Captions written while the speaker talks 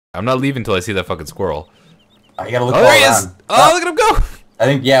I'm not leaving until I see that fucking squirrel. Oh, you gotta look all there he is! around. Oh, look at him go! I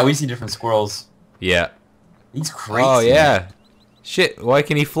think, yeah, we see different squirrels. Yeah. He's crazy. Oh, yeah. Shit, why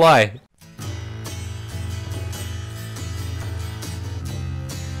can he fly?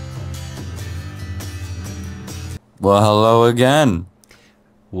 Well, hello again.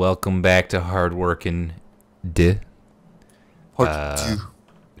 Welcome back to Hard Workin.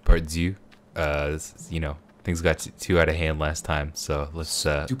 Part 2. You know, things got too out of hand last time, so let's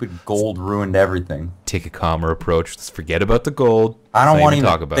Stupid gold ruined everything. take a calmer approach. Let's forget about the gold. I don't want to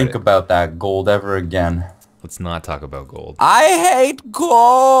talk even about think it. about that gold ever again. Let's not talk about gold. I hate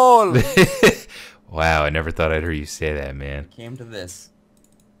gold! Wow, I never thought I'd hear you say that, man. Came to this.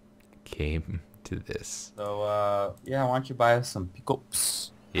 Came to this. So, yeah, why don't you buy us some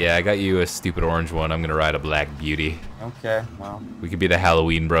pickups? Yeah, I got you a stupid orange one. I'm gonna ride a black beauty. Okay, well. We could be the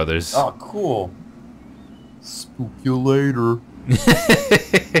Halloween brothers. Oh, cool. Spook you later.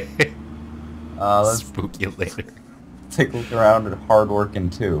 Let's Spook you later. take a look around at Hard Workin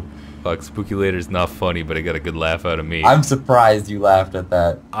too. Fuck, Spook you later's not funny, but it got a good laugh out of me. I'm surprised you laughed at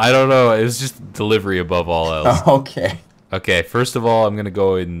that. I don't know. It was just delivery above all else. Okay. Okay, first of all, I'm gonna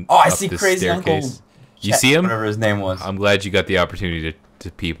go in. Oh, I up see this Crazy staircase. Uncle. You see him? Whatever his name was. I'm glad you got the opportunity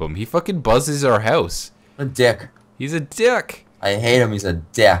to peep him. He fucking buzzes our house. A dick. He's a dick. I hate him. He's a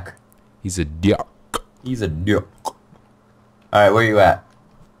dick. He's a dick. He's a dick. Alright, where you at?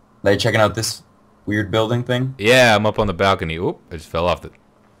 Are you checking out this weird building thing? Yeah, I'm up on the balcony. Oop, I just fell off the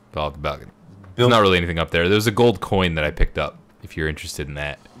balcony. There's not really anything up there. There's a gold coin that I picked up, if you're interested in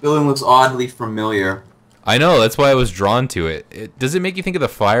that. Building looks oddly familiar. I know, that's why I was drawn to it. Does it make you think of the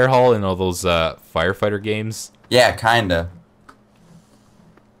fire hall in all those firefighter games? Yeah, kinda.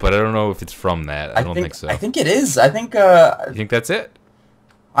 But I don't know if it's from that. I don't think so. I think it is. I think, You think that's it?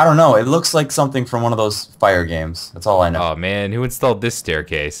 I don't know. It looks like something from one of those fire games. That's all I know. Oh man, who installed this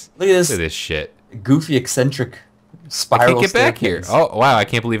staircase? Look at this. Look at this shit. Goofy, eccentric I spiral can't get back here. staircase. Oh wow, I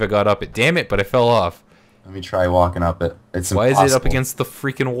can't believe I got up it. Damn it, but I fell off. Let me try walking up it. It's Why impossible. is it up against the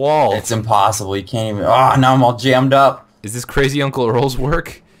freaking wall? It's impossible. You can't even... Oh, now I'm all jammed up. Is this crazy Uncle Earl's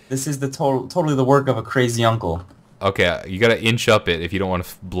work? This is the totally the work of a crazy uncle. Okay, you gotta inch up it if you don't want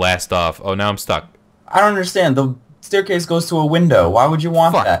to blast off. Oh, now I'm stuck. I don't understand. The staircase goes to a window. Why would you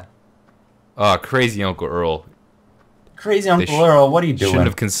want Fuck. that? Oh, crazy Uncle Earl. Crazy Uncle sh- Earl, what are you doing? Shouldn't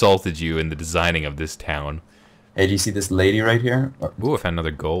have consulted you in the designing of this town. Hey, do you see this lady right here? Or Ooh, I found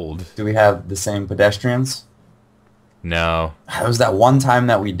another gold. do we have the same pedestrians? No. It was that one time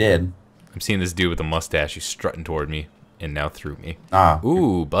that we did. I'm seeing this dude with a mustache who's strutting toward me and now through me. Ah.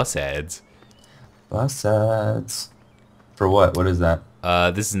 Ooh, bus ads. Bus ads. For what? What is that?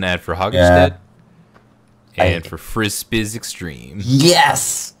 This is an ad for Hoggerstead. Yeah. And for Frizz Extreme.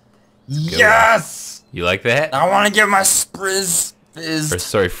 Yes! Yes! You like that? I want to get my sprizz Or, fizzed.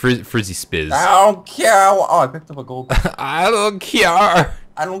 sorry, Frizzy Spiz. I don't care. Oh, I picked up a gold. I don't care.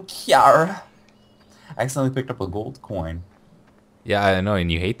 I don't care. I accidentally picked up a gold coin. Yeah, I know,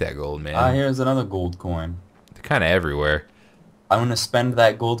 and you hate that gold, man. Here's another gold coin. They're kind of everywhere. I'm going to spend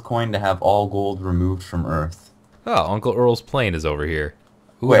that gold coin to have all gold removed from Earth. Oh, Uncle Earl's plane is over here.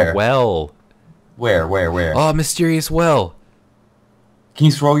 Ooh, Where? a well. Where? Oh, mysterious well. Can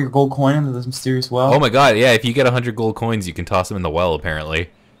you throw your gold coin into this mysterious well? Oh my god, yeah, if you get 100 gold coins, you can toss them in the well, apparently.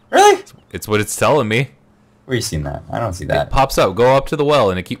 Really? It's what it's telling me. Where you seen that? I don't see that. It pops up. Go up to the well,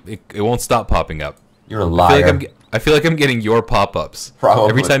 and it won't stop popping up. You're a liar. I feel like I'm getting your pop-ups. Probably.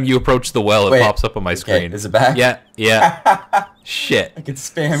 Every time you approach the well, it Wait, pops up on my okay, screen. is it back? Yeah. Shit. I can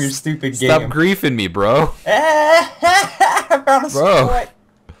spam your stupid Stop game. griefing me, bro. I found a Bro. squirrel.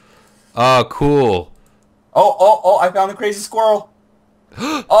 Oh, cool. Oh, I found a crazy squirrel.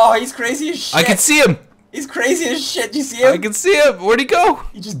 Oh, he's crazy as shit. I can see him. He's crazy as shit. Do you see him? I can see him. Where'd he go?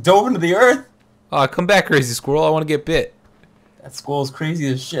 He just dove into the earth. Oh, come back, crazy squirrel. I want to get bit. That squirrel's crazy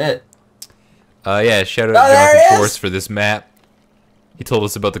as shit. Yeah, shout out Oh, to there he Jonathan is. Schwartz for this map. He told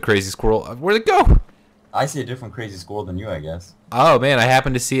us about the crazy squirrel. Where'd it go? I see a different crazy squirrel than you, I guess. Oh, man, I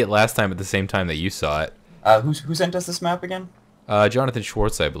happened to see it last time at the same time that you saw it. Who sent us this map again? Jonathan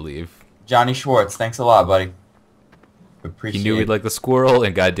Schwartz, I believe. Johnny Schwartz. Thanks a lot, buddy. Appreciate He knew we'd like the squirrel,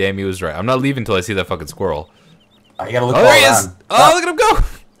 and goddamn, he was right. I'm not leaving until I see that fucking squirrel. Oh, you gotta look Oh, all there he is! around. Oh, look at him go!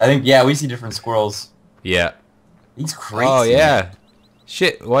 I think, yeah, we see different squirrels. Yeah. He's crazy. Oh, yeah.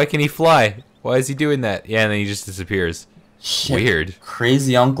 Shit, why can he fly? Why is he doing that? Yeah, and then he just disappears. Shit. Weird.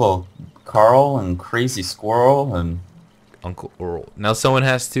 Crazy Uncle Carl and Crazy Squirrel and... Uncle Earl. Now someone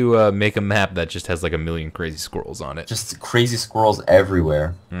has to make a map that just has like a million crazy squirrels on it. just crazy squirrels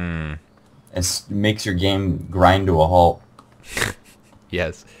everywhere. Hmm. It makes your game grind to a halt.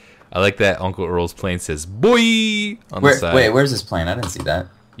 Yes. I like that Uncle Earl's plane says, boy! On the Where, side. wait, where's this plane? I didn't see that.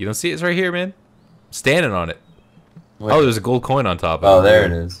 You don't see it? It's right here, man. Standing on it. Wait. Oh, there's a gold coin on top of it. Oh, there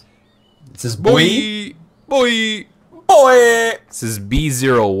it is. It says boy. Boy. Boy. It says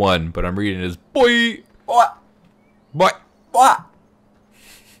B01, but I'm reading it as boy. Boy. Boy. Boy.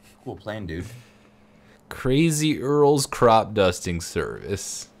 Cool plane, dude. Crazy Earl's crop dusting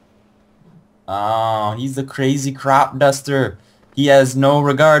service. Oh, he's the crazy crop duster. He has no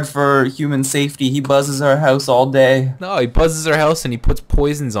regard for human safety. He buzzes our house all day. No, he buzzes our house and he puts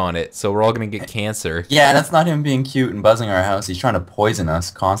poisons on it, so we're all gonna get cancer. Yeah, that's not him being cute and buzzing our house. He's trying to poison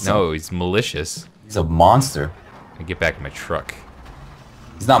us constantly. No, he's malicious. He's a monster. I get back in my truck.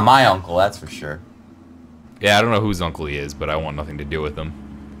 He's not my uncle, that's for sure. Yeah, I don't know whose uncle he is, but I want nothing to do with him.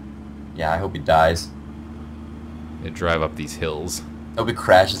 Yeah, I hope he dies. They drive up these hills. I hope he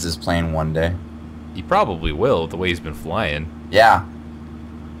crashes his plane one day. He probably will, the way he's been flying. Yeah.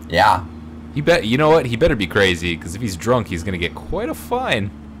 Yeah. You know what? He better be crazy, because if he's drunk, he's gonna get quite a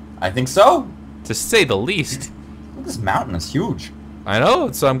fine. I think so. To say the least. Look, this mountain is huge. I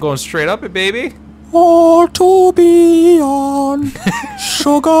know, so I'm going straight up it, baby. All to be on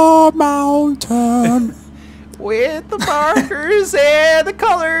Sugar Mountain. With the markers and the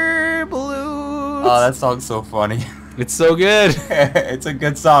color balloons. Oh, that song's so funny. It's so good. It's a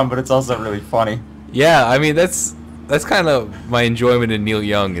good song, but it's also really funny. Yeah, I mean, that's kind of my enjoyment in Neil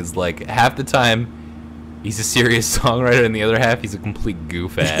Young, is like half the time he's a serious songwriter and the other half he's a complete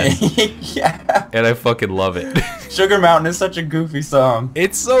goof ass. Yeah. And I fucking love it. Sugar Mountain is such a goofy song.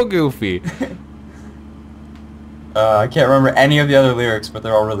 It's so goofy. I can't remember any of the other lyrics, but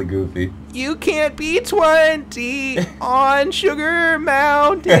they're all really goofy. You can't be 20 on Sugar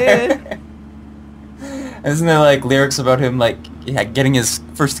Mountain. Isn't there like lyrics about him like getting his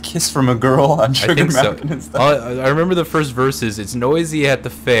first kiss from a girl on Sugar Mountain and stuff? I remember the first verses. It's noisy at the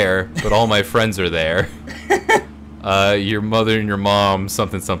fair, but all my friends are there. Your mother and your mom,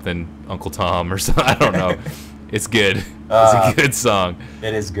 something something, Uncle Tom or something. I don't know. It's good. It's a good song.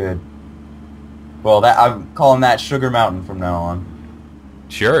 It is good. Well, I'm calling that Sugar Mountain from now on.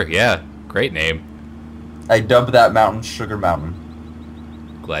 Sure, yeah. Great name. I dubbed that mountain Sugar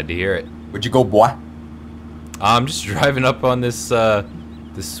Mountain. Glad to hear it. Where'd you go, boy? I'm just driving up on this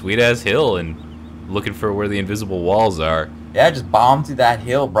sweet ass hill and looking for where the invisible walls are. Yeah, just bomb through that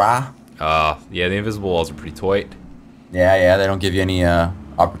hill, brah. Yeah, the invisible walls are pretty tight. Yeah, they don't give you any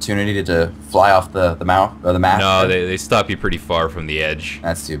opportunity to fly off the map. No, they stop you pretty far from the edge.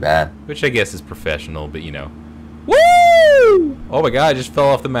 That's too bad. Which I guess is professional, but you know. Woo! Oh my god, I just fell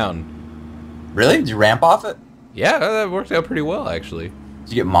off the mountain. Really? Did you ramp off it? Yeah, that worked out pretty well, actually. Did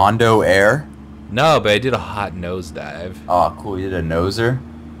you get Mondo Air? No, but I did a hot nosedive. Oh, cool. You did a noser?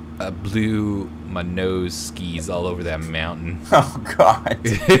 I blew my nose skis all over that mountain. Oh, God.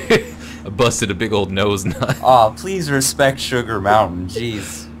 I busted a big old nose nut. Oh, please respect Sugar Mountain.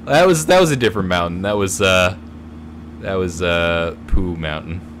 Jeez. That was a different mountain. That was Pooh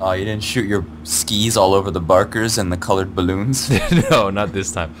Mountain. Oh, you didn't shoot your skis all over the barkers and the colored balloons? No, not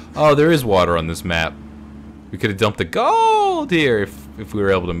this time. Oh, there is water on this map. We could have dumped the gold here if we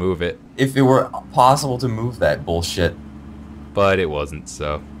were able to move it. If it were possible to move that bullshit. But it wasn't,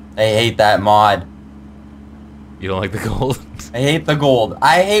 so. I hate that mod. You don't like the gold? I hate the gold.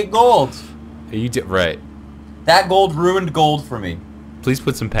 I hate gold. You did right. That gold ruined gold for me. Please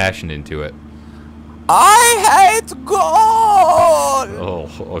put some passion into it. I hate gold.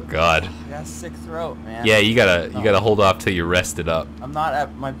 Oh God. I got a sick throat, man. Yeah, you gotta hold off till you rest it up. I'm not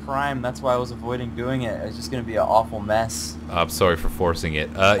at my prime. That's why I was avoiding doing it. It's just gonna be an awful mess. I'm sorry for forcing it.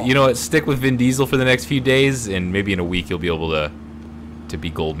 You know what? Stick with Vin Diesel for the next few days, and maybe in a week you'll be able to be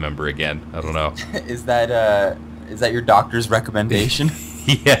gold member again. I don't know. Is that your doctor's recommendation?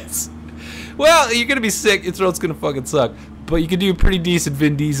 Yes. Well, you're gonna be sick. Your throat's gonna fucking suck. But you can do a pretty decent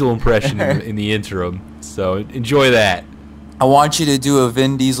Vin Diesel impression in the interim. So enjoy that. I want you to do a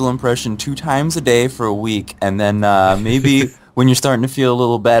Vin Diesel impression 2 times a day for a week, and then maybe when you're starting to feel a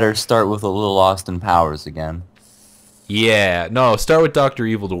little better, start with a little Austin Powers again. Yeah. No, start with Dr.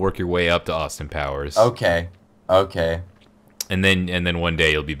 Evil to work your way up to Austin Powers. Okay. And then one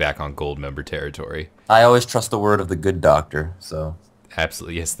day you'll be back on gold member territory. I always trust the word of the good doctor, so.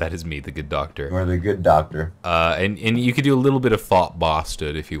 Absolutely, yes, that is me, the good doctor. You're the good doctor. And you could do a little bit of thought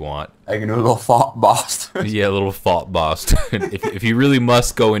Boston if you want. I can do a little thought Boston. Yeah, a little thought Boston. if you really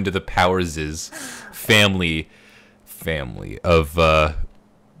must go into the Powers' family of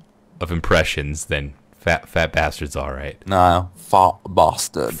impressions, then fat bastard's all right. No, thought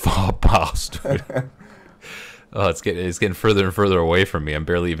Boston. Thought Boston. Oh, it's getting further and further away from me. I'm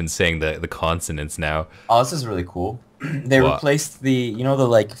barely even saying the consonants now. Oh, this is really cool. They replaced the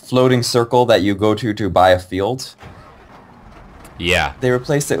like floating circle that you go to buy a field. Yeah. They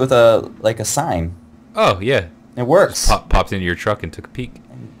replaced it with a sign. Oh, yeah. It works. Popped into your truck and took a peek.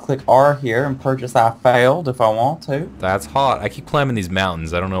 Click R here and purchase I failed if I want to. That's hot. I keep climbing these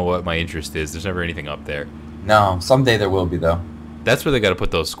mountains. I don't know what my interest is. There's never anything up there. No, someday there will be, though. That's where they got to put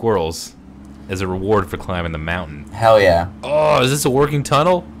those squirrels as a reward for climbing the mountain. Hell yeah. Oh, is this a working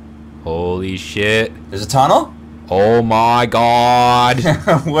tunnel? Holy shit. There's a tunnel? Oh my god.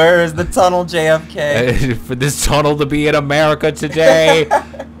 Where is the tunnel, JFK? For this tunnel to be in America today.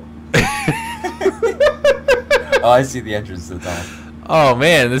 Oh, I see the entrance to the tunnel. Oh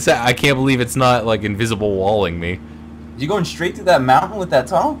man, I can't believe it's not like invisible walling me. You going straight through that mountain with that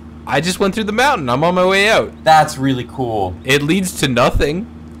tunnel? I just went through the mountain. I'm on my way out. That's really cool. It leads to nothing.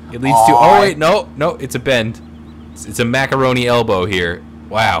 It leads to... Oh wait, no, it's a bend. It's a macaroni elbow here.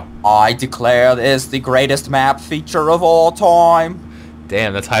 Wow. I declare this the greatest map feature of all time.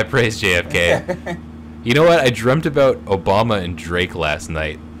 Damn, that's high praise, JFK. You know what? I dreamt about Obama and Drake last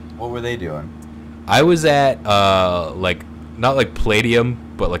night. What were they doing? I was at like not like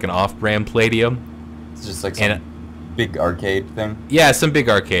Palladium, but like an off-brand Palladium. It's just like some big arcade thing. Yeah, some big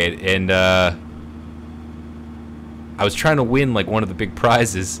arcade, and I was trying to win like one of the big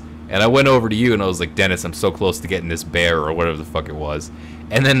prizes, and I went over to you and I was like, Dennis, I'm so close to getting this bear or whatever the fuck it was,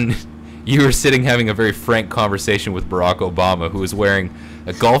 and then you were sitting having a very frank conversation with Barack Obama, who was wearing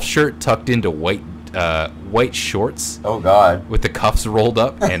a golf shirt tucked into white shorts. Oh God. With the cuffs rolled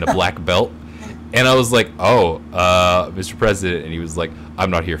up and a black belt. And I was like, oh, Mr. President. And he was like, I'm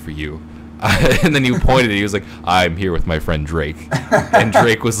not here for you. And then he pointed and he was like, I'm here with my friend Drake. And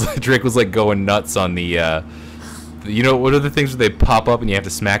Drake was like going nuts on the, you know, what are the things where they pop up and you have to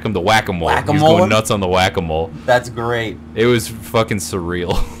smack them? The whack-a-mole. He was going nuts on the whack-a-mole. That's great. It was fucking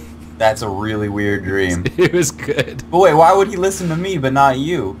surreal. That's a really weird dream. It was good. But wait, why would he listen to me but not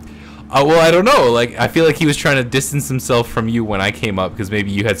you? Well, I don't know. Like, I feel like he was trying to distance himself from you when I came up because maybe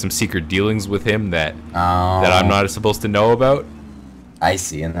you had some secret dealings with him that I'm not supposed to know about. I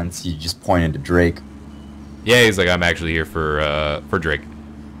see, and then you just pointed to Drake. Yeah, he's like, I'm actually here for Drake.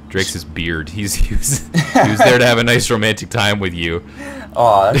 Drake's his beard. He was there to have a nice romantic time with you.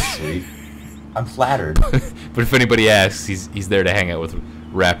 Oh, that's sweet. I'm flattered. But if anybody asks, he's there to hang out with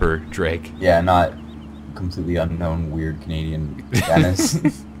rapper Drake. Yeah, not completely unknown weird Canadian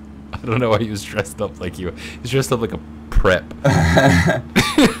Dennis. I don't know why he was dressed up like you. He's dressed up like a prep.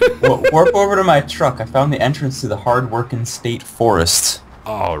 Well, warp over to my truck. I found the entrance to the Hard Workin state forest.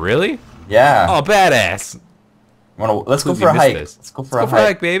 Oh, really? Yeah. Oh, badass. Let's go for a hike. Let's go for a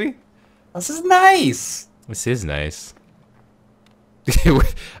hike, baby. This is nice. This is nice. I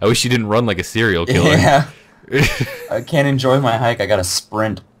wish you didn't run like a serial killer. Yeah. I can't enjoy my hike. I gotta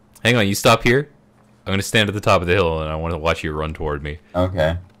sprint. Hang on, you stop here. I'm gonna stand at the top of the hill and I want to watch you run toward me.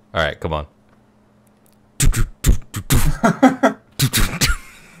 Okay. All right, come on.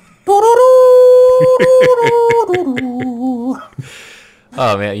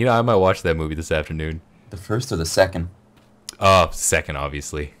 Oh man, you know I might watch that movie this afternoon. The first or the second? Oh, second,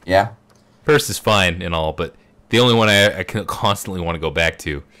 obviously. Yeah. First is fine and all, but the only one I can constantly want to go back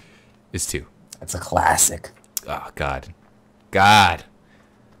to is 2. It's a classic. Oh God.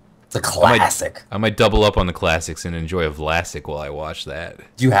 It's a classic. I might double up on the classics and enjoy a Vlasic while I watch that.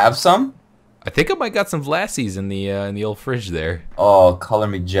 Do you have some? I think I might got some Vlasies in the old fridge there. Oh, color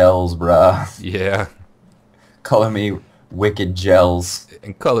me gels, bruh. Yeah. Color me wicked gels.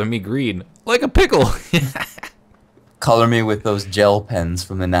 And color me green. Like a pickle. Color me with those gel pens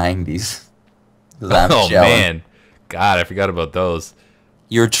from the 90s. Oh, man. God, I forgot about those.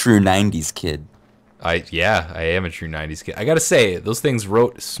 You're a true 90s kid. Yeah, I am a true 90s kid. I gotta say, those things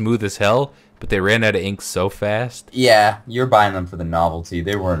wrote smooth as hell, but they ran out of ink so fast. Yeah, you're buying them for the novelty.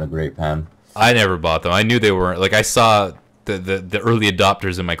 They weren't a great pen. I never bought them. I knew they weren't. Like, I saw the early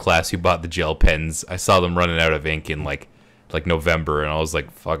adopters in my class who bought the gel pens. I saw them running out of ink in, like November, and I was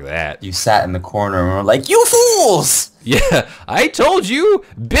like, fuck that. You sat in the corner and were like, you fools! Yeah, I told you!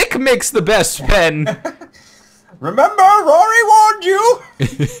 Bic makes the best pen! Remember, Rory warned you!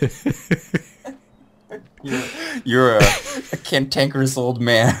 You're a cantankerous old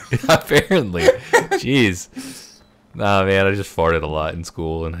man. Apparently. Jeez. Nah, man, I just farted a lot in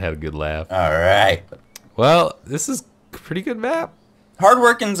school and had a good laugh. Alright. Well, this is a pretty good map. Hard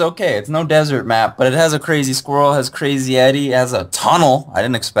Workin's okay. It's no desert map, but it has a crazy squirrel, has crazy Eddie, has a tunnel. I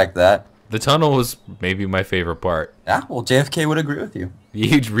didn't expect that. The tunnel was maybe my favorite part. Yeah, well, JFK would agree with you.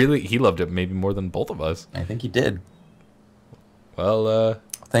 He loved it maybe more than both of us. I think he did. Well,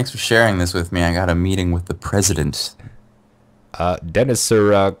 thanks for sharing this with me. I got a meeting with the president. Dennis,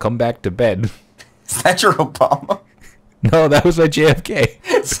 sir, come back to bed. Is that your Obama? No, that was my JFK.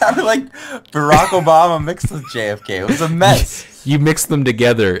 It sounded like Barack Obama mixed with JFK. It was a mess. You mix them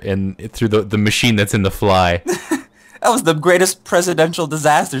together and through the machine that's in the fly. That was the greatest presidential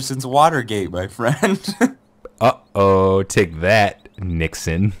disaster since Watergate, my friend. Uh-oh, take that,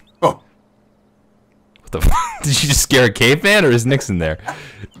 Nixon. Oh. What the Did you just scare a caveman, or is Nixon there?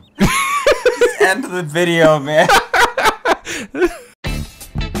 End the video, man.